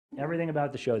Everything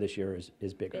about the show this year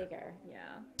is bigger. Bigger,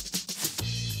 yeah.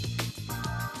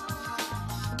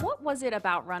 What was it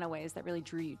about Runaways that really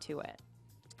drew you to it?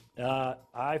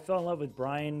 I fell in love with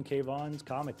Brian K. Vaughan's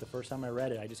comic the first time I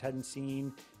read it. I just hadn't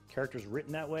seen characters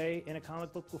written that way in a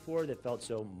comic book before that felt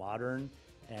so modern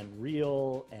and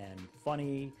real and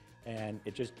funny, and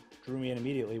it just drew me in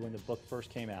immediately when the book first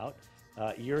came out.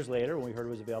 Years later, when we heard it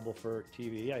was available for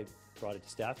TV, I brought it to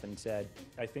Steph and said,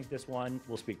 I think this one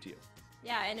will speak to you.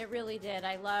 Yeah, and it really did.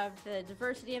 I loved the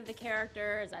diversity of the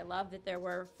characters. I loved that there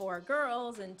were 4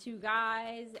 girls and 2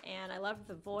 guys, and I loved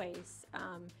the voice.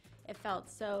 It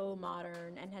felt so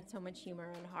modern and had so much humor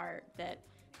and heart that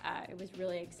it was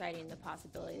really exciting, the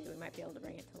possibility that we might be able to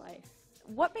bring it to life.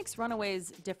 What makes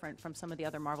Runaways different from some of the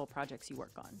other Marvel projects you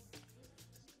work on?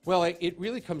 Well, it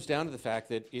really comes down to the fact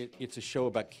that it's a show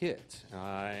about kids,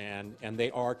 and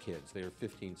they are kids. They're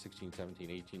 15, 16,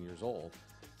 17, 18 years old.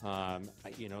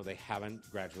 You know, they haven't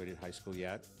graduated high school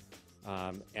yet.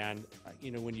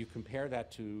 You know, when you compare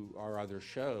that to our other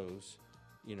shows,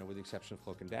 you know, with the exception of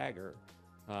Cloak and Dagger,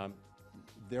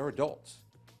 they're adults.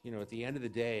 You know, at the end of the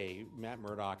day, Matt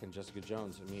Murdock and Jessica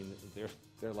Jones, I mean,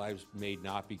 their lives may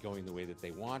not be going the way that they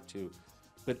want to,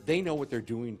 but they know what they're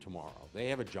doing tomorrow. They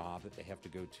have a job that they have to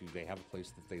go to. They have a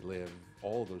place that they live.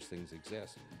 All of those things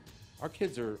exist. Our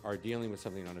kids are dealing with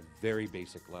something on a very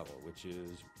basic level, which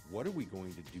is, what are we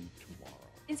going to do tomorrow?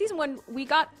 In season 1, we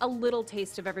got a little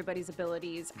taste of everybody's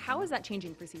abilities. How is that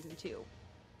changing for season 2?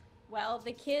 Well,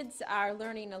 the kids are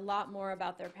learning a lot more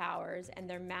about their powers, and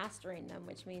they're mastering them,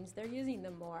 which means they're using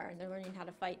them more, and they're learning how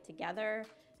to fight together,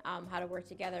 how to work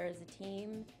together as a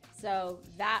team. So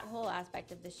that whole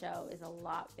aspect of the show is a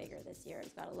lot bigger this year.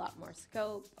 It's got a lot more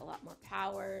scope, a lot more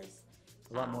powers.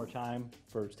 A lot more time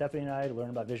for Stephanie and I to learn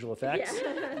about visual effects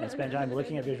and spend time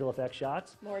looking at visual effects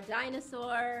shots. More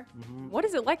dinosaur. What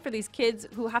is it like for these kids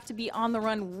who have to be on the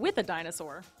run with a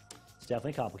dinosaur? It's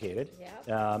definitely complicated.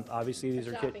 Yeah. Obviously, these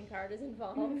are kids. Shopping cart is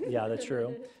involved. Yeah, that's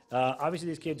true. Obviously,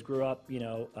 these kids grew up, you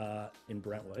know, in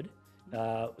Brentwood,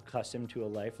 accustomed to a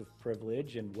life of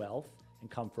privilege and wealth and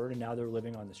comfort, and now they're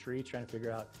living on the streets trying to figure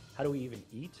out, how do we even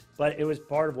eat? But it was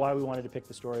part of why we wanted to pick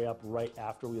the story up right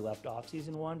after we left off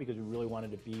season 1, because we really wanted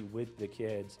to be with the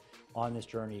kids on this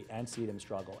journey and see them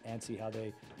struggle and see how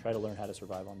they try to learn how to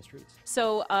survive on the streets.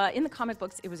 So in the comic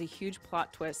books, it was a huge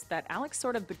plot twist that Alex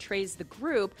sort of betrays the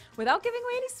group without giving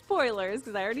away any spoilers,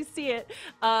 because I already see it.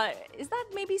 Is that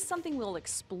maybe something we'll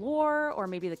explore, or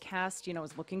maybe the cast, you know,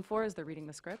 is looking for as they're reading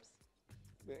the scripts?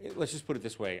 Let's just put it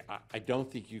this way. I don't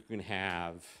think you can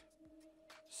have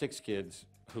 6 kids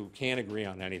who can't agree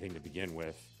on anything to begin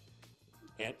with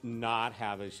and not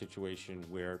have a situation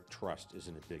where trust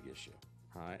isn't a big issue.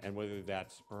 And whether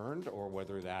that's earned or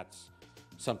whether that's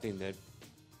something that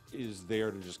is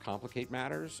there to just complicate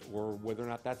matters, or whether or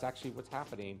not that's actually what's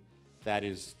happening, that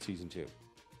is season 2.